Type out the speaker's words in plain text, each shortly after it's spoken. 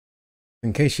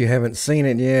In case you haven't seen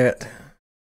it yet,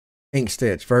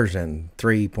 Inkstitch version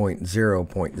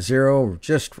 3.0.0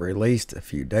 just released a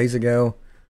few days ago.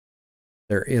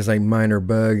 There is a minor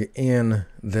bug in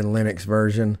the Linux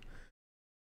version,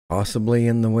 possibly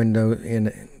in the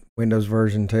Windows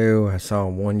version too. I saw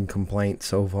one complaint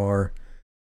so far.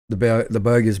 The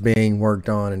bug is being worked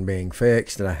on and being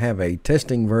fixed, and I have a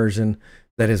testing version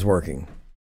that is working.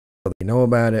 So they know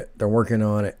about it, they're working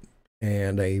on it,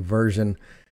 and a version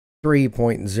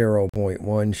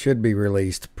 3.0.1 should be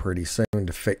released pretty soon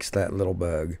to fix that little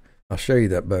bug. I'll show you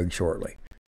that bug shortly.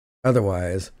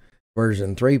 Otherwise,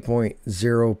 version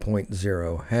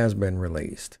 3.0.0 has been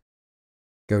released.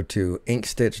 Go to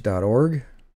Inkstitch.org.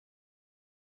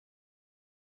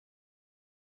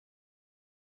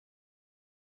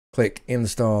 Click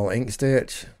Install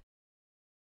Inkstitch.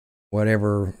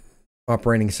 Whatever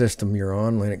operating system you're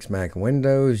on, Linux, Mac,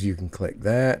 Windows, you can click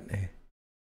that.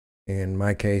 In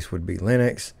my case would be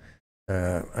Linux.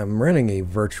 I'm running a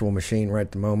virtual machine right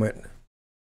at the moment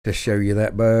to show you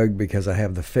that bug because I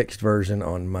have the fixed version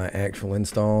on my actual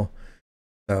install.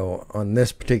 So on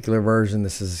this particular version,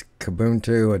 this is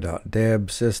Kubuntu, a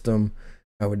 .deb system.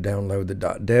 I would download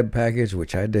the .deb package,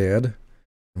 which I did.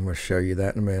 I'm going to show you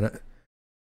that in a minute.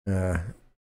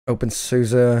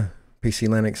 OpenSUSE, PC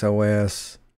Linux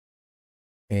OS,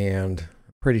 and I'm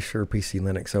pretty sure PC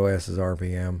Linux OS is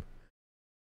RPM.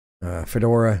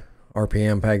 Fedora,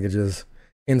 RPM packages,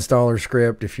 installer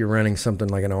script. If you're running something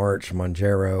like an Arch,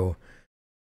 Monjero,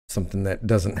 something that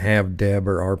doesn't have deb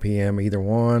or RPM, either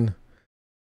one,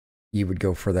 you would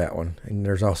go for that one. And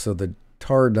there's also the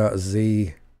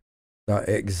tar.z.xz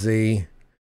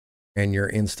and your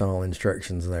install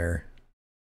instructions there.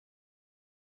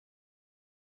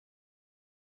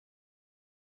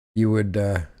 You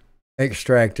would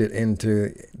extract it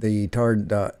into the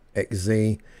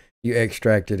tar.xz. You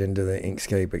extract it into the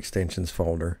Inkscape extensions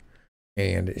folder,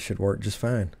 and it should work just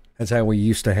fine. That's how we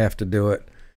used to have to do it,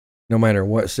 no matter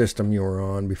what system you were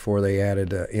on, before they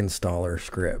added an installer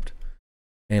script.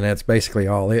 And that's basically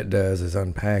all it does, is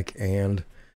unpack and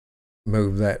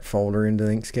move that folder into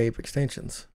the Inkscape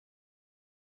extensions.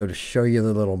 So to show you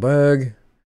the little bug,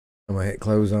 I'm going to hit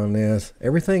close on this.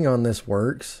 Everything on this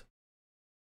works.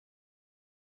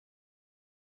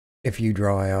 If you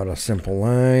draw out a simple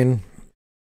line.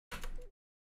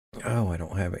 Oh, I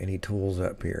don't have any tools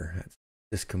up here. That's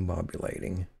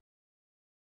discombobulating.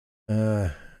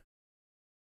 Fill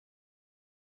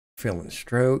and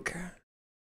stroke.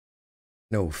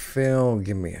 No fill.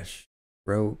 Give me a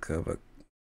stroke of a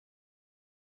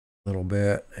little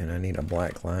bit. And I need a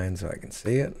black line so I can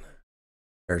see it.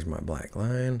 There's my black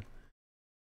line.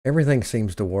 Everything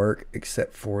seems to work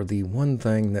except for the one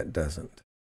thing that doesn't.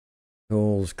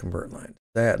 Tools, convert line to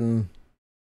satin.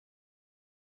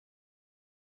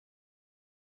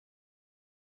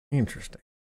 Interesting.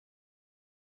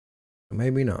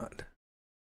 Maybe not.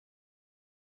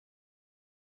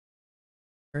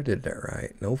 I did that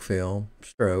right. No fill,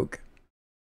 stroke,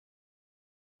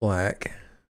 black,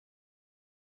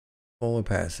 full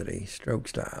opacity, stroke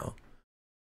style.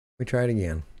 Let me try it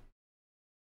again.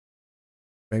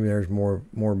 Maybe there's more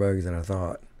bugs than I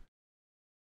thought.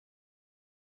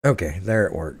 Okay, there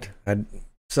it worked.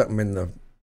 Something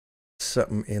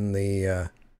in the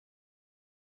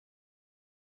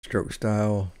stroke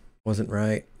style wasn't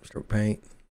right. Stroke paint.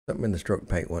 Something in the stroke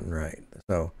paint wasn't right.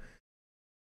 So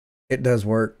it does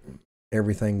work.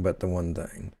 Everything but the one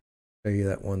thing. Show you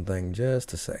that one thing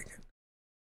just a second.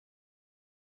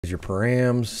 There's your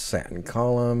params, satin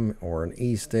column, or an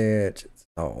E-stitch. It's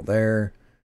all there.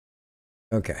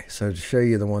 Okay, so to show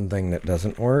you the one thing that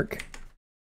doesn't work,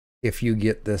 if you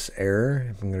get this error,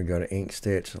 if I'm going to go to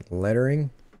Inkstitch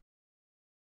lettering.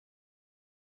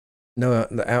 No,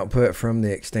 the output from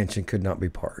the extension could not be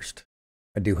parsed.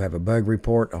 I do have a bug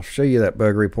report. I'll show you that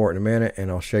bug report in a minute, and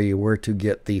I'll show you where to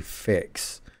get the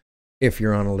fix if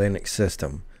you're on a Linux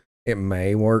system. It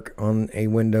may work on a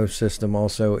Windows system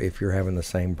also if you're having the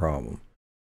same problem.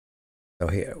 So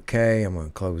hit OK. I'm going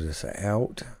to close this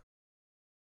out.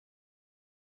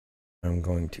 I'm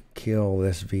going to kill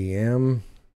this VM.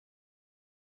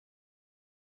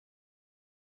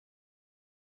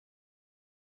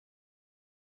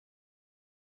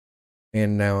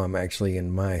 And now I'm actually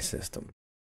in my system.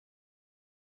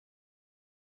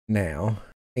 Now,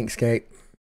 Inkscape.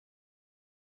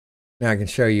 Now I can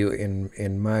show you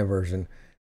in my version.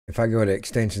 If I go to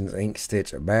extensions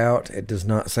Inkstitch about, it does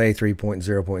not say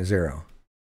 3.0.0.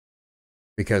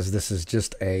 Because this is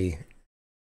just a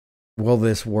will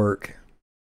this work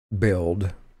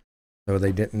build. So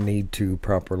they didn't need to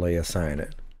properly assign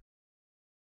it.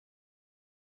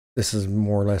 This is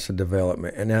more or less a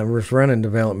development. And I was running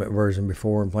development version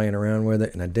before and playing around with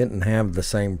it, and I didn't have the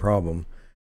same problem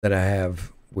that I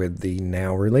have with the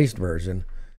now released version,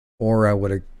 or I would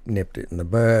have nipped it in the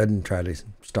bud and tried to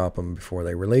stop them before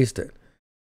they released it.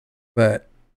 But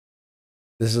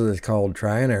this is called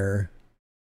try and error,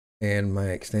 and my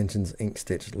extension's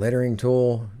Inkstitch lettering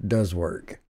tool does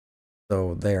work.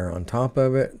 So they are on top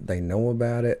of it. They know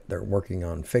about it. They're working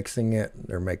on fixing it.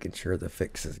 They're making sure the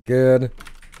fix is good.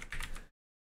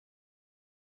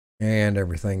 And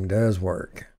everything does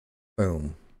work.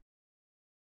 Boom.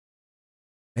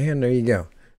 And there you go.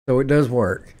 So it does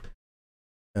work.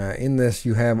 In this,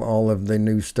 you have all of the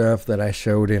new stuff that I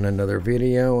showed in another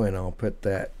video, and I'll put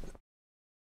that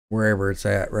wherever it's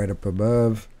at right up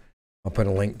above. I'll put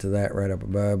a link to that right up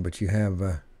above, but you have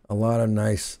a lot of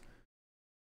nice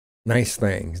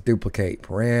things. Duplicate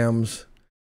params,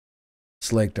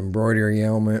 select embroidery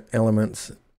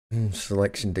elements,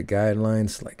 selection to guidelines,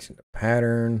 selection to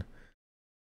pattern.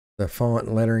 The font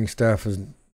and lettering stuff is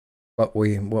what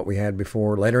we had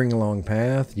before. Lettering along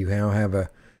path, you now have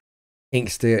a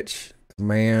Inkstitch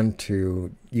command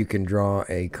to, you can draw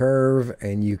a curve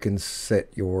and you can set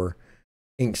your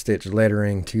Inkstitch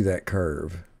lettering to that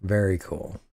curve. Very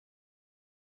cool.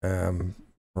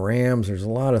 Params, there's a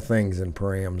lot of things in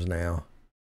params now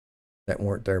that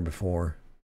weren't there before.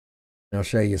 And I'll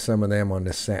show you some of them on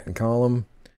this satin column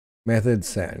method.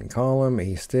 Satin column,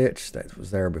 E-stitch, that was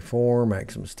there before.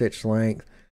 Maximum stitch length,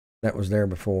 that was there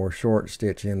before. Short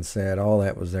stitch inset, all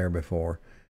that was there before.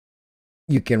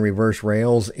 You can reverse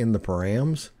rails in the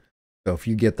params. So if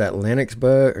you get that Linux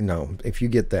bug, or no, if you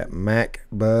get that Mac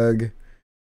bug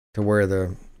to where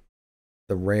the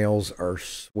rails are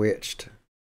switched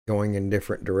going in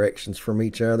different directions from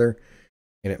each other,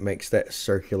 and it makes that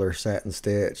circular satin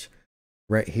stitch,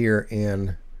 right here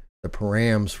in the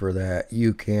params for that,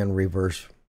 you can reverse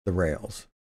the rails.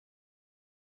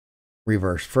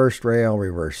 Reverse first rail,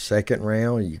 reverse second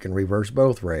rail. You can reverse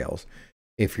both rails.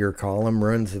 If your column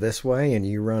runs this way and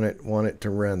you want it to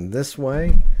run this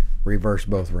way, reverse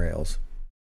both rails.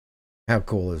 How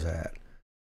cool is that?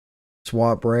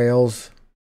 Swap rails.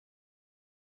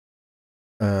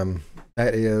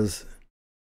 That is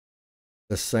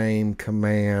the same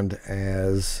command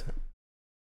as,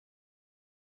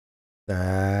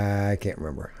 I can't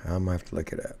remember. I'm gonna have to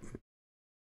look it up.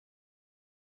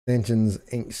 Extensions,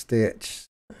 Inkstitch,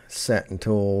 satin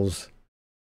tools,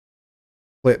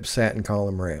 flip satin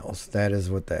column rails. That is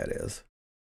what that is.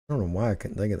 I don't know why I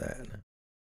couldn't think of that.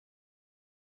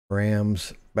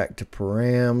 Params, back to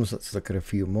params. Let's look at a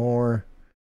few more.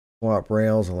 Swap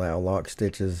rails, allow lock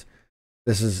stitches.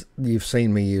 This is, you've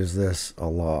seen me use this a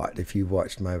lot if you've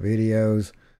watched my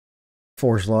videos.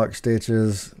 Force lock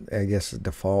stitches, I guess the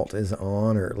default is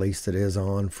on, or at least it is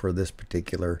on for this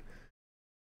particular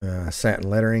satin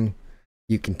lettering.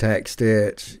 You can tack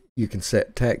stitch, you can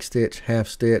set tack stitch, half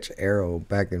stitch, arrow,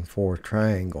 back and forth,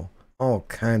 triangle. All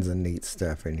kinds of neat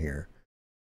stuff in here.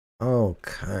 All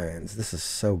kinds. This is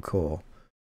so cool.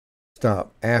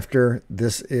 Stop after.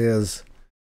 This is,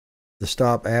 the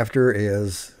stop after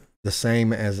is the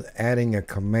same as adding a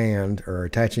command or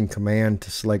attaching command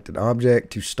to selected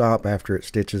object to stop after it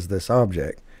stitches this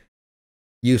object.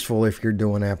 Useful if you're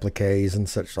doing appliques and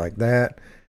such like that.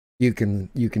 You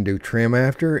can do trim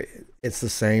after. It's the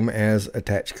same as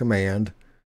attach command,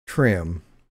 trim.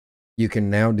 You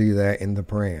can now do that in the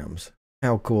params.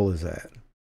 How cool is that?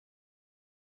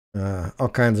 All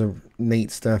kinds of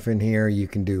neat stuff in here. You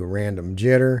can do a random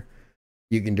jitter.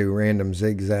 You can do random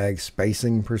zigzag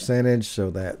spacing percentage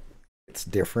so that it's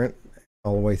different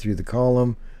all the way through the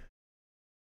column.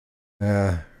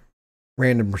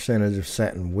 Random percentage of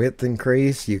satin width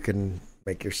increase. You can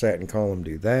make your satin column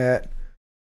do that.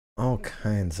 All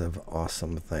kinds of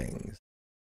awesome things.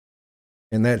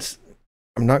 And that's,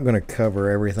 I'm not going to cover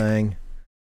everything.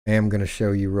 I am going to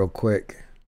show you real quick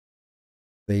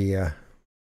the I'm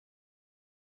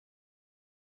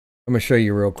going to show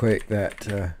you real quick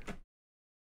that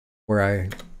where I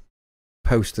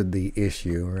posted the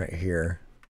issue right here,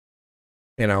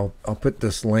 and I'll put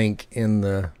this link in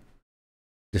the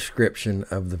description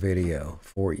of the video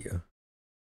for you.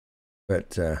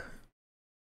 But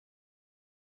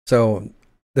so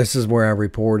this is where I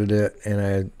reported it, and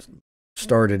I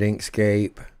started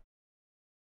Inkscape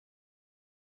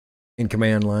in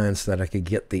command line so that I could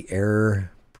get the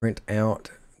error print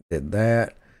out. Did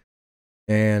that.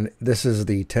 And this is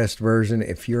the test version.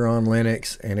 If you're on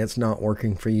Linux and it's not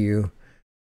working for you,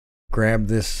 grab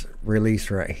this release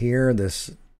right here,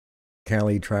 this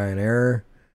Kali try and error.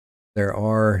 There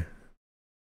are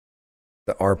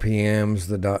the RPMs,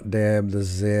 the .deb, the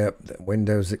zip, the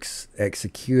Windows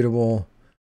executable,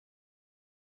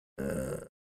 the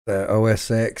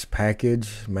OS X package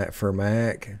for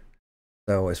Mac.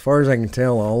 So as far as I can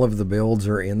tell, all of the builds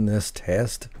are in this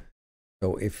test.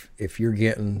 So if you're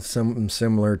getting something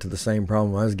similar to the same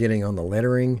problem I was getting on the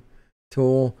lettering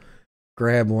tool,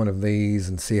 grab one of these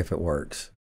and see if it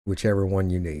works, whichever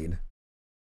one you need.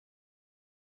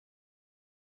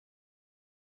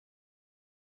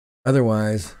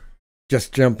 Otherwise,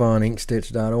 just jump on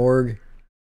Inkstitch.org,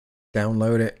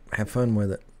 download it, have fun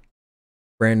with it.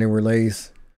 Brand new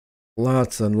release.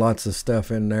 Lots and lots of stuff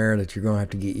in there that you're going to have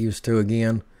to get used to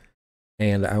again.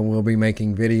 And I will be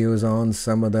making videos on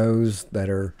some of those that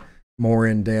are more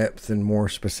in depth and more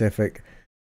specific.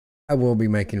 I will be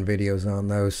making videos on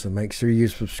those, so make sure you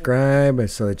subscribe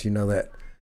so that you know that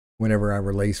whenever I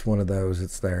release one of those,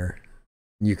 it's there.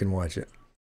 You can watch it.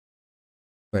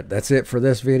 But that's it for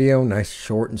this video. Nice,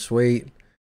 short, and sweet.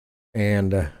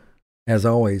 And as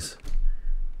always,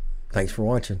 thanks for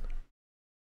watching.